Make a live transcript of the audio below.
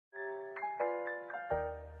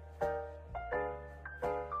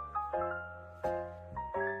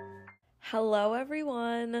Hello,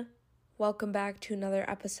 everyone. Welcome back to another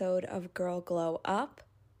episode of Girl Glow Up.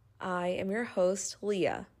 I am your host,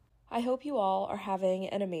 Leah. I hope you all are having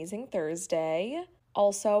an amazing Thursday.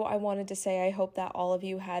 Also, I wanted to say I hope that all of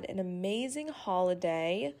you had an amazing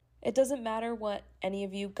holiday. It doesn't matter what any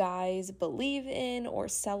of you guys believe in or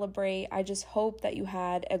celebrate. I just hope that you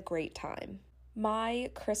had a great time. My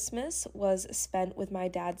Christmas was spent with my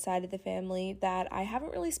dad's side of the family that I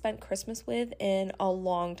haven't really spent Christmas with in a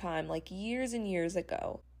long time, like years and years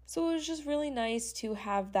ago. So it was just really nice to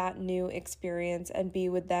have that new experience and be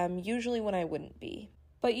with them, usually when I wouldn't be.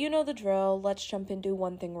 But you know the drill, let's jump into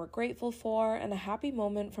one thing we're grateful for and a happy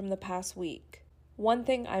moment from the past week. One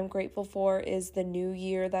thing I'm grateful for is the new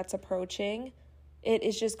year that's approaching. It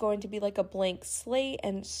is just going to be like a blank slate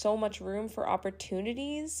and so much room for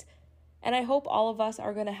opportunities. And I hope all of us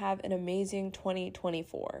are going to have an amazing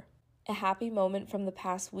 2024. A happy moment from the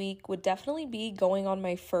past week would definitely be going on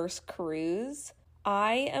my first cruise.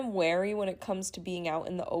 I am wary when it comes to being out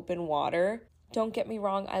in the open water. Don't get me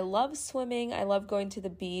wrong, I love swimming, I love going to the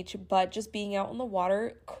beach, but just being out in the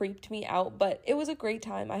water creeped me out, but it was a great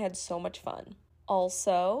time. I had so much fun.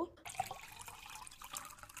 Also,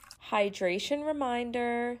 hydration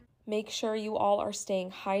reminder. Make sure you all are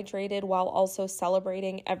staying hydrated while also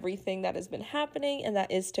celebrating everything that has been happening and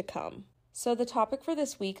that is to come. So the topic for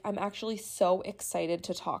this week, I'm actually so excited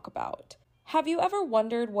to talk about. Have you ever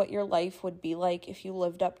wondered what your life would be like if you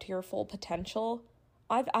lived up to your full potential?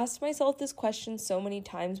 I've asked myself this question so many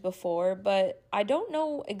times before, but I don't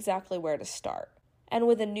know exactly where to start. And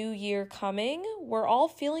with a new year coming, we're all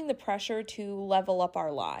feeling the pressure to level up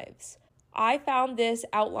our lives. I found this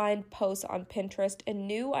outlined post on Pinterest and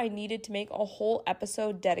knew I needed to make a whole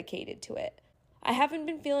episode dedicated to it. I haven't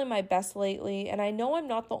been feeling my best lately, and I know I'm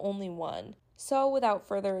not the only one. So without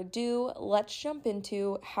further ado, let's jump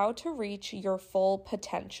into how to reach your full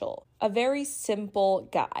potential. A very simple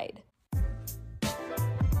guide.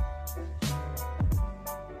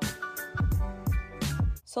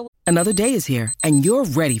 Another day is here, and you're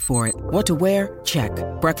ready for it. What to wear? Check.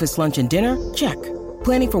 Breakfast, lunch, and dinner? Check.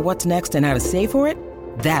 Planning for what's next and how to save for it?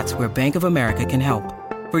 That's where Bank of America can help.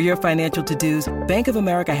 For your financial to-dos, Bank of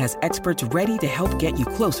America has experts ready to help get you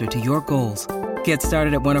closer to your goals. Get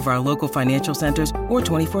started at one of our local financial centers or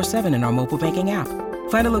 24/7 in our mobile banking app.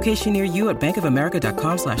 Find a location near you at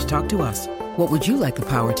bankofamerica.com/talktous. What would you like the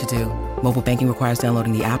power to do? Mobile banking requires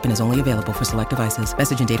downloading the app and is only available for select devices.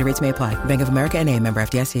 Message and data rates may apply. Bank of America N.A., member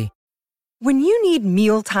FDIC. When you need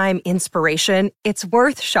mealtime inspiration, it's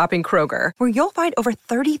worth shopping Kroger, where you'll find over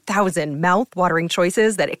 30,000 mouth-watering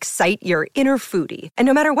choices that excite your inner foodie. And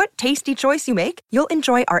no matter what tasty choice you make, you'll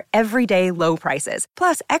enjoy our everyday low prices,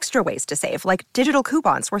 plus extra ways to save, like digital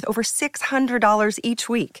coupons worth over $600 each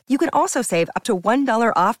week. You can also save up to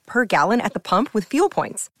 $1 off per gallon at the pump with fuel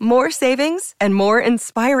points. More savings and more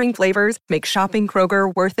inspiring flavors make shopping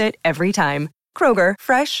Kroger worth it every time. Kroger,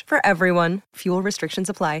 fresh for everyone. Fuel restrictions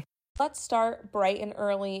apply. Let's start bright and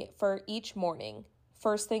early for each morning.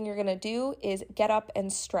 First thing you're going to do is get up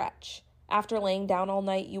and stretch. After laying down all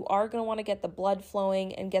night, you are going to want to get the blood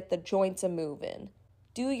flowing and get the joints a-moving.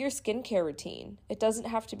 Do your skincare routine. It doesn't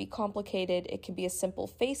have to be complicated. It can be a simple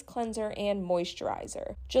face cleanser and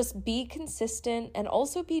moisturizer. Just be consistent and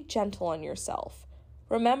also be gentle on yourself.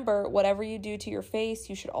 Remember, whatever you do to your face,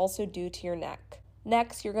 you should also do to your neck.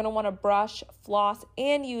 Next, you're going to want to brush, floss,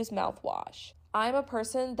 and use mouthwash. I'm a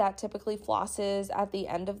person that typically flosses at the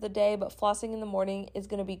end of the day, but flossing in the morning is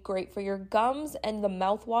going to be great for your gums, and the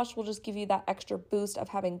mouthwash will just give you that extra boost of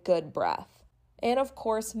having good breath. And of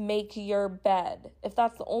course, make your bed. If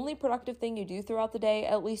that's the only productive thing you do throughout the day,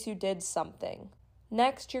 at least you did something.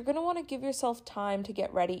 Next, you're going to want to give yourself time to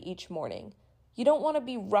get ready each morning. You don't want to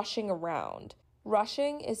be rushing around.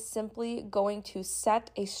 Rushing is simply going to set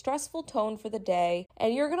a stressful tone for the day,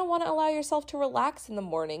 and you're going to want to allow yourself to relax in the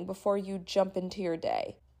morning before you jump into your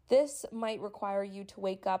day. This might require you to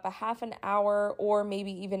wake up a half an hour or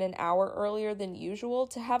maybe even an hour earlier than usual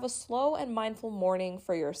to have a slow and mindful morning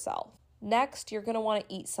for yourself. Next, you're going to want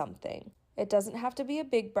to eat something. It doesn't have to be a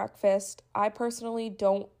big breakfast. I personally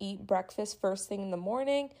don't eat breakfast first thing in the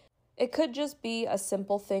morning. It could just be a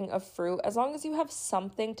simple thing of fruit as long as you have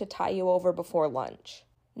something to tie you over before lunch.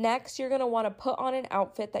 Next, you're going to want to put on an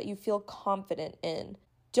outfit that you feel confident in.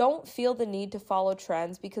 Don't feel the need to follow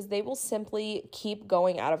trends because they will simply keep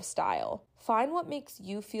going out of style. Find what makes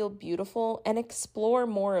you feel beautiful and explore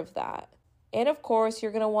more of that. And of course,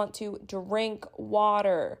 you're going to want to drink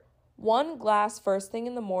water. 1 glass first thing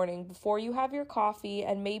in the morning before you have your coffee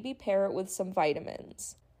and maybe pair it with some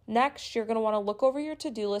vitamins. Next, you're going to want to look over your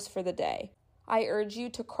to-do list for the day. I urge you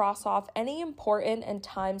to cross off any important and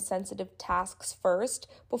time-sensitive tasks first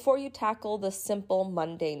before you tackle the simple,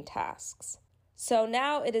 mundane tasks. So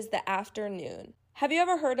now it is the afternoon. Have you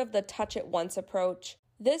ever heard of the touch it once approach?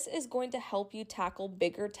 This is going to help you tackle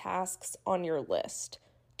bigger tasks on your list.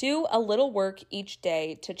 Do a little work each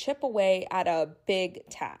day to chip away at a big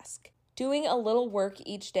task. Doing a little work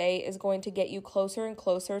each day is going to get you closer and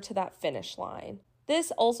closer to that finish line.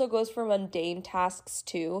 This also goes for mundane tasks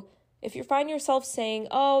too. If you find yourself saying,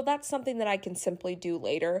 oh, that's something that I can simply do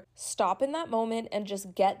later, stop in that moment and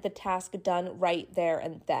just get the task done right there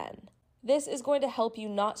and then. This is going to help you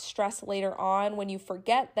not stress later on when you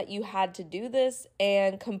forget that you had to do this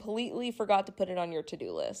and completely forgot to put it on your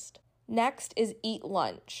to-do list. Next is eat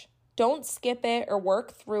lunch. Don't skip it or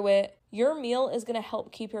work through it. Your meal is going to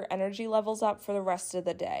help keep your energy levels up for the rest of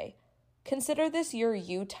the day. Consider this your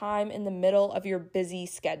you time in the middle of your busy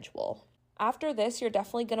schedule. After this, you're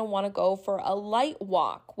definitely going to want to go for a light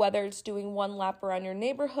walk, whether it's doing 1 lap around your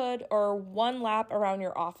neighborhood or 1 lap around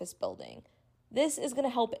your office building. This is going to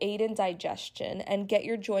help aid in digestion and get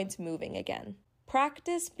your joints moving again.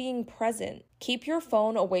 Practice being present. Keep your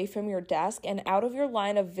phone away from your desk and out of your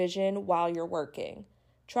line of vision while you're working.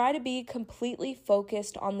 Try to be completely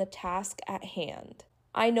focused on the task at hand.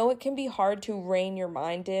 I know it can be hard to rein your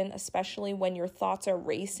mind in, especially when your thoughts are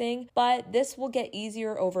racing, but this will get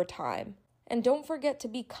easier over time. And don't forget to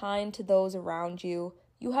be kind to those around you.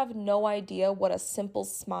 You have no idea what a simple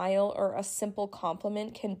smile or a simple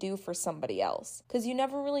compliment can do for somebody else, because you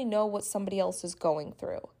never really know what somebody else is going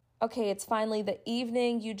through. Okay, it's finally the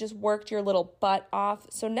evening. You just worked your little butt off,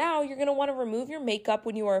 so now you're going to want to remove your makeup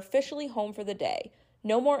when you are officially home for the day.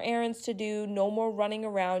 No more errands to do, no more running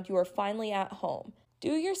around. You are finally at home.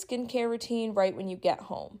 Do your skincare routine right when you get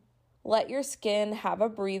home. Let your skin have a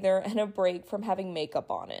breather and a break from having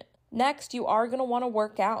makeup on it. Next, you are going to want to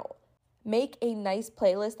work out. Make a nice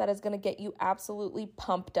playlist that is going to get you absolutely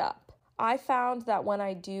pumped up. I found that when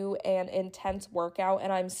I do an intense workout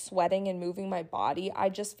and I'm sweating and moving my body, I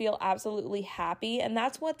just feel absolutely happy, and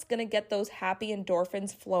that's what's going to get those happy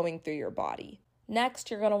endorphins flowing through your body. Next,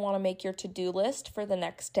 you're going to want to make your to-do list for the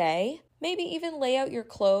next day. Maybe even lay out your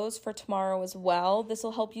clothes for tomorrow as well. This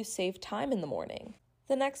will help you save time in the morning.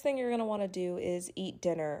 The next thing you're going to want to do is eat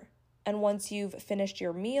dinner. And once you've finished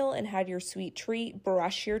your meal and had your sweet treat,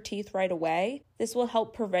 brush your teeth right away. This will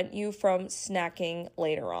help prevent you from snacking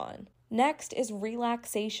later on. Next is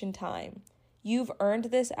relaxation time. You've earned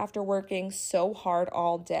this after working so hard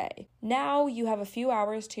all day. Now you have a few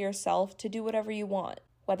hours to yourself to do whatever you want.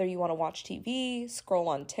 Whether you want to watch TV, scroll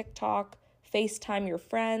on TikTok, FaceTime your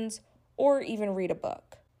friends, or even read a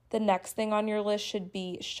book. The next thing on your list should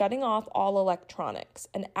be shutting off all electronics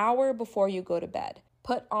an hour before you go to bed.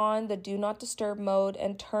 Put on the do not disturb mode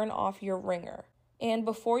and turn off your ringer. And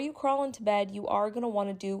before you crawl into bed, you are going to want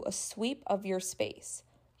to do a sweep of your space.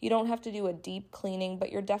 You don't have to do a deep cleaning,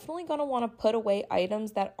 but you're definitely going to want to put away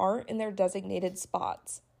items that aren't in their designated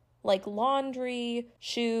spots, like laundry,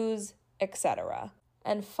 shoes, etc.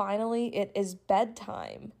 And finally, it is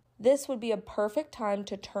bedtime. This would be a perfect time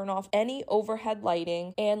to turn off any overhead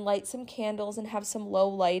lighting and light some candles and have some low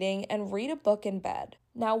lighting and read a book in bed.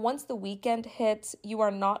 Now, once the weekend hits, you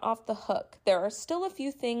are not off the hook. There are still a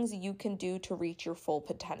few things you can do to reach your full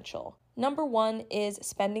potential. Number 1 is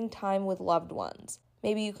spending time with loved ones.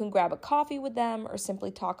 Maybe you can grab a coffee with them or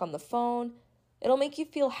simply talk on the phone. It'll make you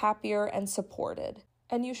feel happier and supported.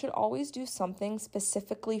 And you should always do something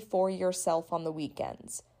specifically for yourself on the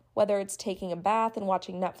weekends. Whether it's taking a bath and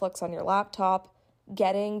watching Netflix on your laptop,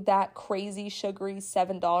 getting that crazy sugary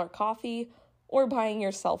 $7 coffee, or buying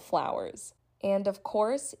yourself flowers. And of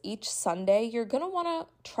course, each Sunday, you're going to want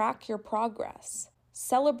to track your progress.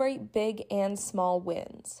 Celebrate big and small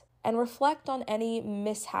wins, and reflect on any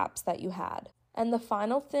mishaps that you had. And the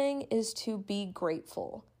final thing is to be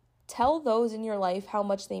grateful. Tell those in your life how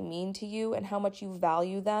much they mean to you and how much you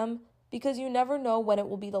value them, because you never know when it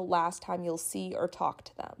will be the last time you'll see or talk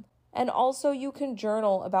to them. And also, you can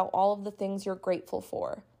journal about all of the things you're grateful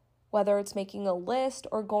for, whether it's making a list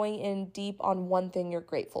or going in deep on one thing you're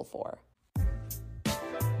grateful for.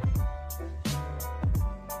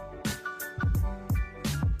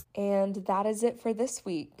 And that is it for this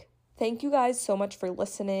week. Thank you guys so much for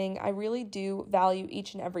listening. I really do value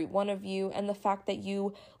each and every one of you, and the fact that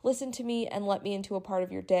you listen to me and let me into a part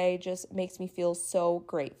of your day just makes me feel so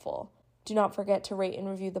grateful. Do not forget to rate and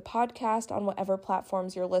review the podcast on whatever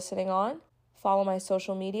platforms you're listening on. Follow my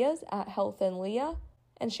social medias at Health and Leah,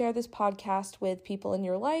 and share this podcast with people in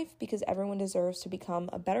your life, because everyone deserves to become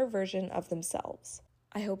a better version of themselves.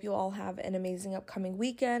 I hope you all have an amazing upcoming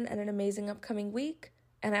weekend and an amazing upcoming week,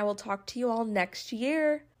 and I will talk to you all next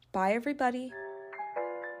year. Bye, everybody.